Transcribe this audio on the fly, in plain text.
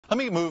Let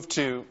me move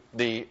to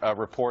the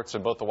reports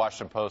in both the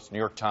Washington Post, New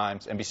York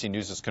Times, NBC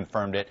News has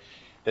confirmed it,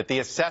 that the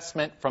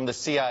assessment from the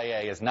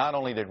CIA is not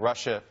only did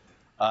Russia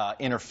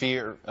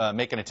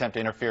make an attempt to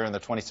interfere in the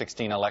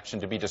 2016 election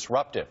to be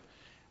disruptive,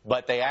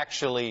 but they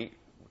actually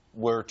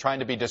were trying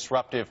to be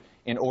disruptive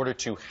in order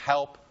to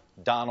help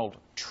Donald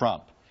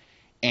Trump.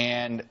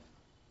 And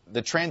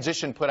the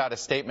transition put out a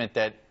statement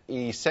that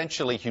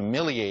essentially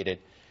humiliated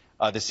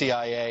the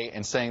CIA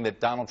in saying that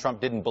Donald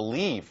Trump didn't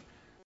believe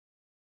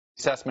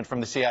the assessment from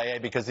the CIA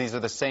because these are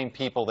the same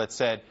people that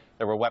said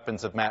there were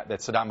weapons of that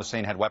Saddam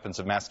Hussein had weapons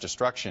of mass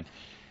destruction.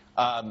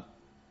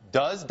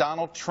 Does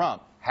Donald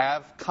Trump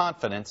have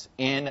confidence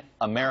in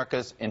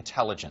America's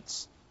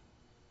intelligence?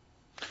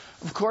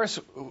 Of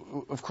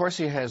course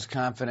he has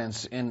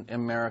confidence in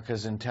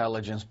America's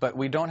intelligence, but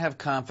we don't have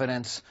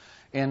confidence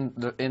in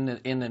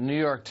the New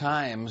York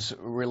Times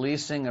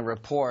releasing a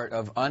report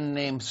of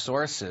unnamed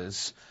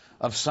sources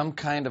of some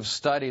kind of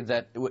study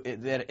that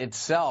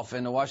itself,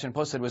 in the Washington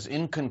Post, said was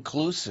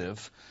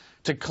inconclusive,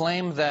 to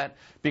claim that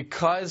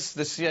because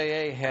the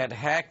CIA had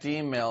hacked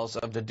emails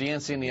of the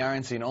DNC and the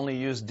RNC and only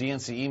used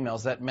DNC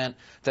emails, that meant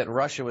that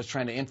Russia was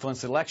trying to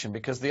influence the election.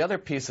 Because the other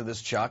piece of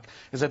this, Chuck,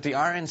 is that the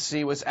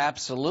RNC was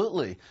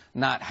absolutely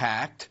not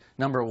hacked,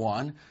 number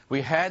one.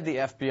 We had the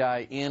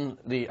FBI in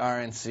the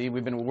RNC.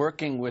 We've been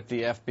working with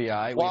the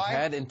FBI. Why? We've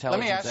had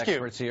intelligence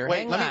experts here.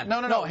 Wait, hang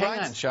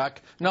on,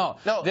 Chuck. No,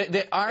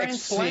 the RNC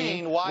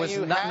explain why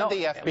you had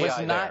the FBI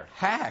was not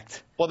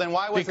hacked. Well, then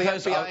why was the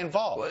FBI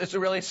involved? It's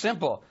really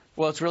simple.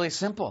 Well, it's really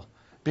simple.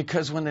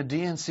 Because when the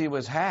DNC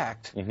was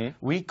hacked,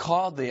 we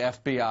called the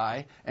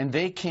FBI, and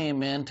they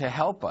came in to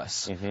help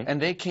us.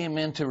 And they came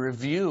in to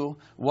review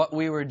what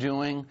we were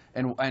doing,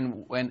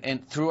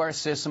 and through our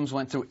systems,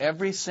 went through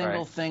every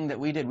single thing that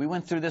we did. We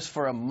went through this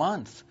for a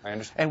month,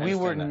 and we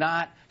were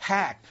not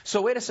hacked.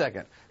 So wait a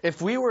second.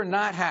 If we were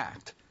not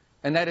hacked,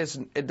 and that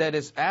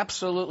is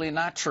absolutely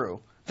not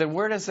true, then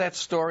where does that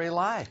story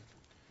lie?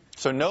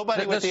 So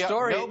nobody with the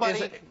story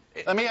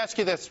let me ask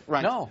you this,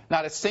 Reince. No.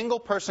 Not a single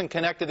person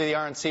connected to the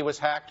RNC was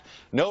hacked.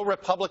 No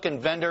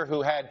Republican vendor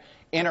who had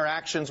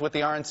interactions with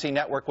the RNC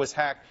network was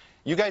hacked.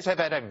 You guys have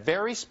had a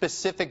very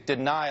specific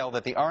denial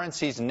that the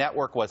RNC's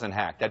network wasn't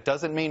hacked. That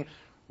doesn't mean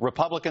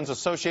Republicans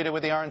associated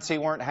with the RNC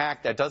weren't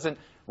hacked. That doesn't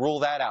rule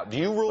that out. Do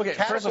you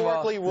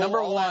categorically rule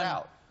all that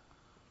out?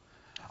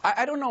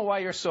 I don't know why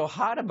you're so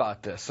hot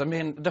about this. I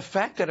mean, the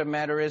fact of the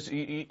matter is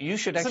you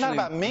should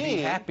actually be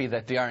happy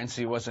that the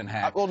RNC wasn't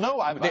hacked. Well, no.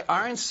 The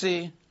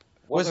RNC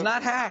was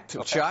not hacked,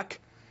 Chuck.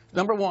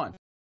 Number one,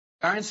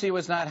 RNC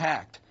was not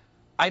hacked.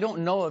 I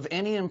don't know of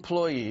any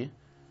employee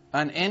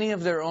on any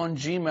of their own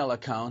Gmail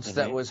accounts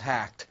that was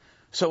hacked.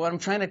 So what I'm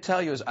trying to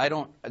tell you is the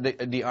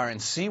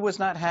RNC was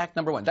not hacked,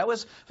 number one.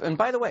 And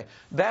by the way,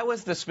 that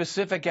was the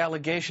specific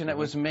allegation that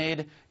was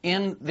made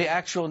in the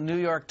actual New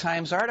York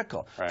Times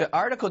article. The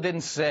article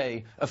didn't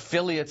say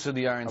affiliates of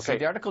the RNC.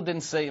 The article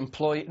didn't say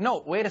employee.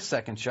 No, wait a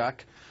second,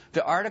 Chuck.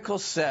 The article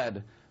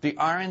said the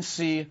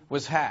RNC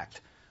was hacked.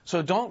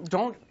 So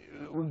don't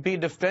be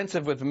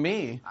defensive with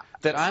me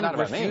that I'm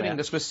refuting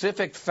the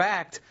specific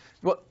fact.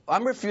 Well,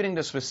 I'm refuting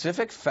the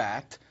specific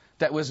fact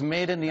that was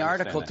made in the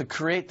article to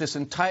create this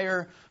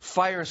entire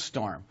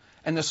firestorm.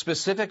 And the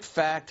specific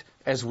fact,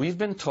 as we've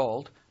been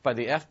told by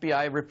the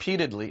FBI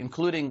repeatedly,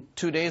 including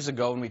 2 days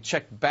ago when we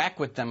checked back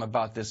with them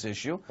about this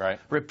issue,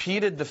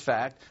 repeated the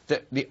fact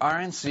that the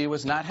RNC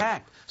was not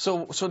hacked.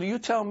 So you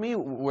tell me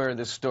where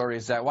this story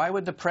is at. Why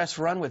would the press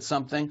run with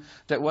something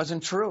that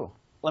wasn't true?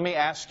 Let me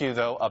ask you,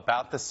 though,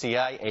 about the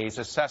CIA's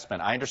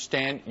assessment. I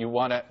understand you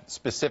want a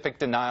specific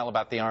denial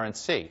about the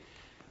RNC.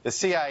 The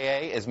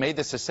CIA has made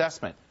this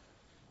assessment,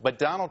 but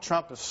Donald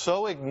Trump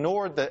so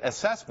ignored the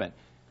assessment.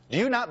 Do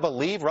you not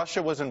believe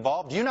Russia was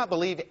involved? Do you not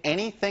believe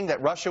anything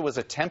that Russia was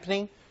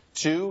attempting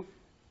to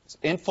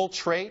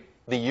infiltrate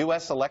the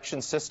U.S.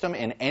 election system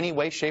in any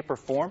way, shape, or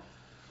form?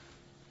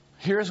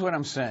 Here's what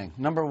I'm saying.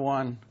 Number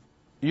one,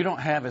 you don't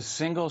have a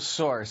single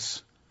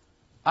source.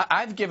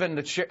 I've given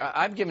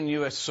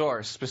you a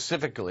source,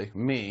 specifically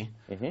me,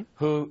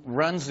 who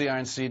runs the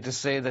RNC, to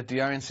say that the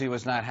RNC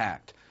was not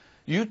hacked.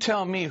 You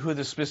tell me who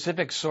the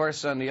specific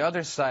source on the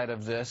other side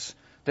of this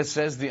that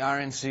says the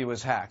RNC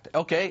was hacked.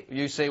 Okay,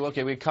 you say,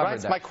 okay, we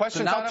covered that. My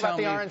question's not about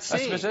the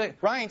RNC.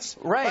 Reince,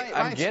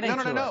 I'm getting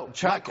to it. No.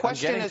 My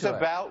question is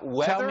about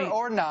whether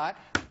or not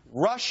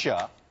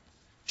Russia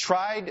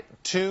tried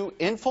to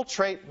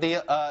infiltrate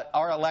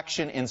our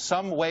election in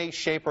some way,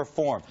 shape, or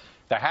form.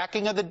 The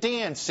hacking of the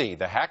DNC,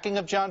 the hacking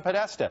of John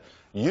Podesta.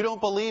 You don't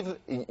believe,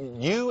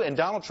 you and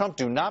Donald Trump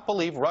do not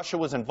believe Russia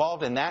was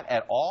involved in that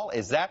at all?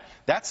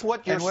 That's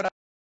what you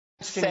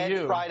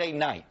said Friday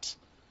night?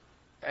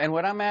 And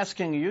what I'm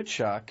asking you,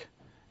 Chuck,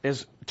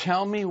 is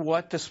tell me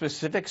what the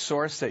specific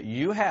source that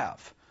you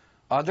have,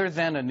 other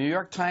than a New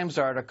York Times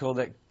article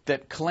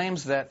that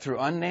claims that through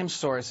unnamed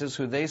sources,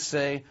 who they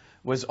say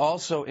was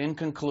also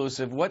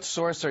inconclusive, what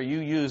source are you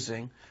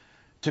using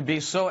to be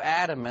so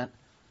adamant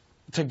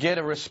to get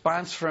a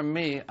response from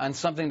me on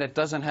something that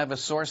doesn't have a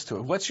source to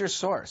it? What's your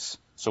source?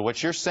 So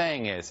what you're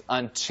saying is,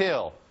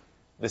 until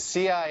the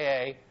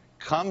CIA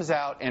comes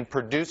out and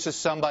produces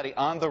somebody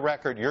on the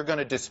record, you're going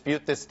to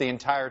dispute this the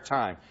entire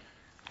time.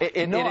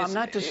 I'm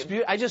not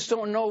disputing. I just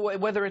don't know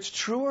whether it's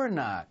true or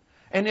not.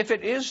 And if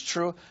it is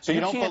true, so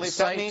you don't can't believe.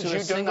 cite That means to you a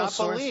do single not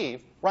source.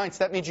 believe, Reince.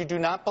 That means you do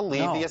not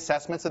believe the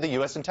assessments of the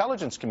U.S.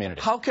 intelligence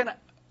community. How can I?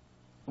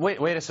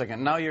 Wait a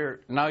second. Now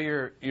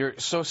you're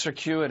so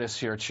circuitous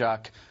here,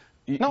 Chuck.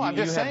 No, I'm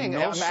just saying.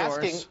 No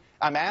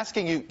I'm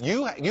asking you.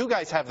 You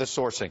guys have the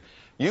sourcing.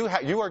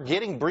 You are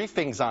getting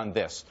briefings on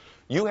this.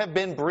 You have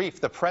been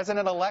briefed. The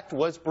president-elect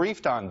was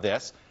briefed on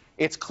this.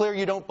 It's clear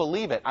you don't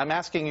believe it. I'm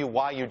asking you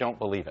why you don't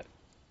believe it.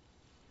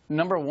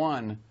 Number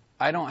one,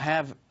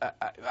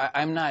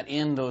 I'm not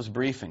in those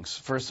briefings,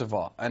 first of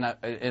all, and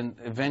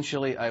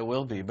eventually I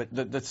will be. But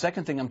the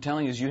second thing I'm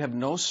telling you is you have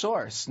no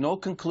source, no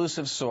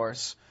conclusive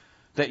source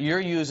that you're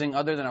using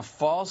other than a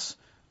false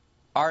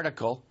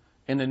article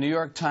in the New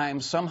York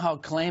Times somehow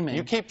claiming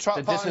you keep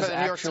that this is the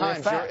New York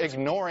Times. You're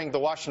ignoring the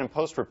Washington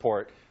Post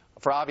report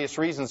for obvious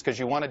reasons because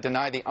you want to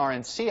deny the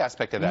RNC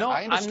aspect of that. No,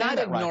 I understand I'm not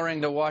that,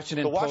 ignoring the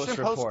Washington Post report. The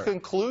Washington Post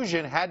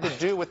conclusion had to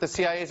do with the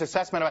CIA's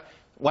assessment of it.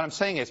 What I'm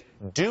saying is,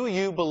 do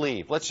you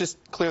believe, let's just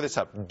clear this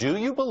up, do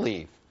you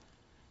believe,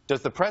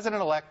 does the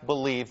president-elect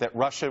believe that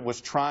Russia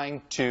was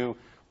trying to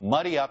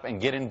muddy up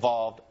and get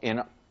involved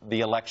in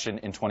the election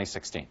in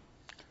 2016?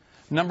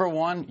 Number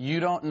one, you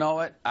don't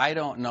know it, I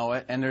don't know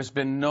it, and there's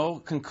been no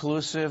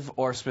conclusive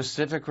or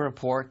specific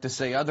report to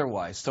say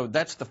otherwise. So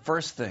that's the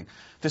first thing.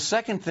 The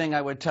second thing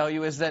I would tell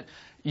you is that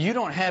you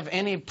don't have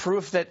any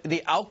proof that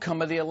the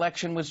outcome of the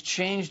election was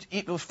changed.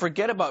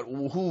 Forget about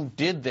who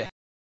did the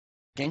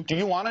hacking. Do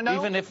you want to know?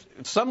 Even if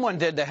someone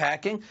did the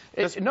hacking.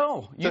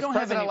 No, you don't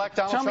have any.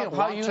 Tell me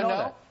how you know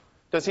that.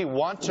 Does he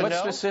want to know? What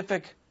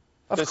specific?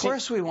 Of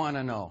course we want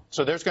to know.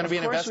 So there's going to be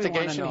an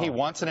investigation? He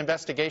wants an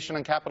investigation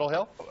on Capitol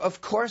Hill? Of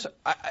course.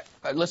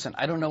 Listen,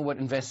 I don't know what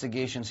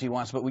investigations he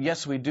wants, but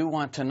yes, we do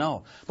want to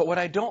know. But what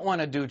I don't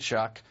want to do,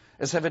 Chuck,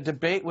 is have a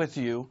debate with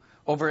you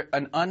over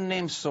an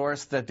unnamed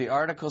source that the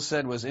article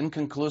said was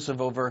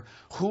inconclusive over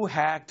who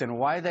hacked and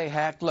why they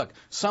hacked. Look,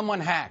 someone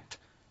hacked.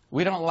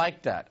 We don't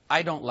like that.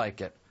 I don't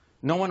like it.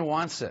 No one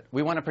wants it.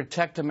 We want to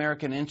protect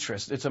American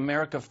interests. It's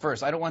America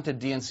first. I don't want the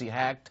DNC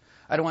hacked.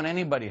 I don't want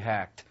anybody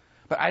hacked.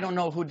 But I don't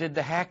know who did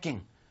the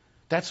hacking.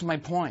 That's my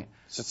point.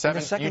 So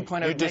the second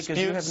point I would make is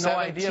you have no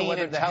idea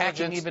whether the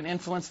hacking even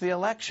influenced the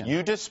election.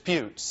 You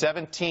dispute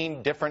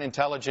 17 different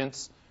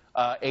intelligence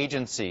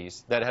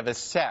agencies that have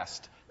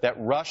assessed that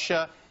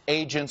Russia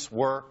agents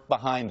were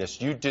behind this.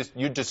 You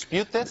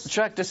dispute this?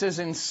 Chuck, this is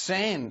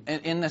insane.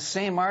 In the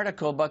same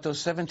article about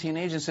those 17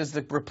 agencies,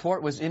 the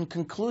report was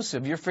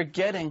inconclusive. You're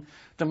forgetting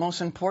the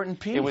most important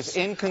piece. It was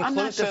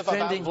inconclusive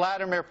about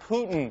Vladimir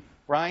Putin,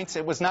 Reince.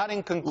 It was not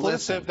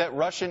inconclusive that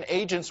Russian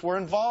agents were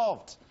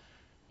involved.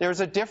 There's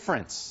a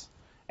difference.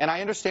 And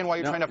I understand why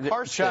you're trying to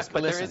parse this,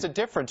 but there is a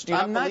difference. Do you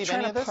not believe any of this?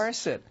 I'm not trying to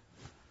parse it.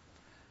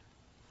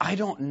 I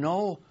don't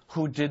know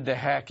who did the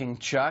hacking,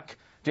 Chuck.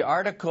 The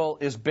article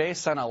is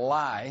based on a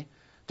lie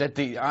that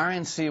the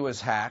RNC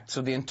was hacked,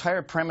 so the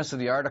entire premise of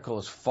the article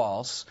is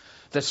false.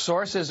 The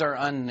sources are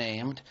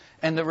unnamed,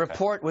 and the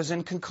report was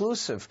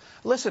inconclusive.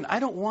 Listen, I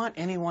don't want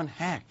anyone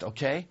hacked,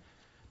 okay?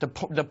 The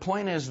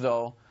point is,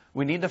 though,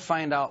 we need to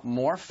find out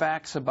more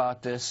facts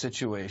about this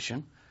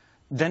situation.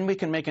 Then we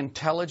can make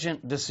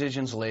intelligent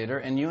decisions later,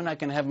 and you and I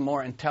can have a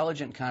more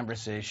intelligent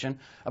conversation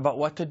about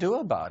what to do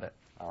about it.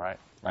 All right.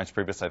 Reince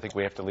Priebus, I think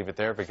we have to leave it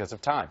there because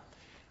of time.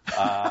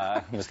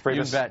 Mr. Priebus,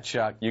 you bet,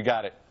 Chuck. You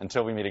got it.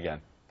 Until we meet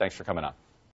again. Thanks for coming on.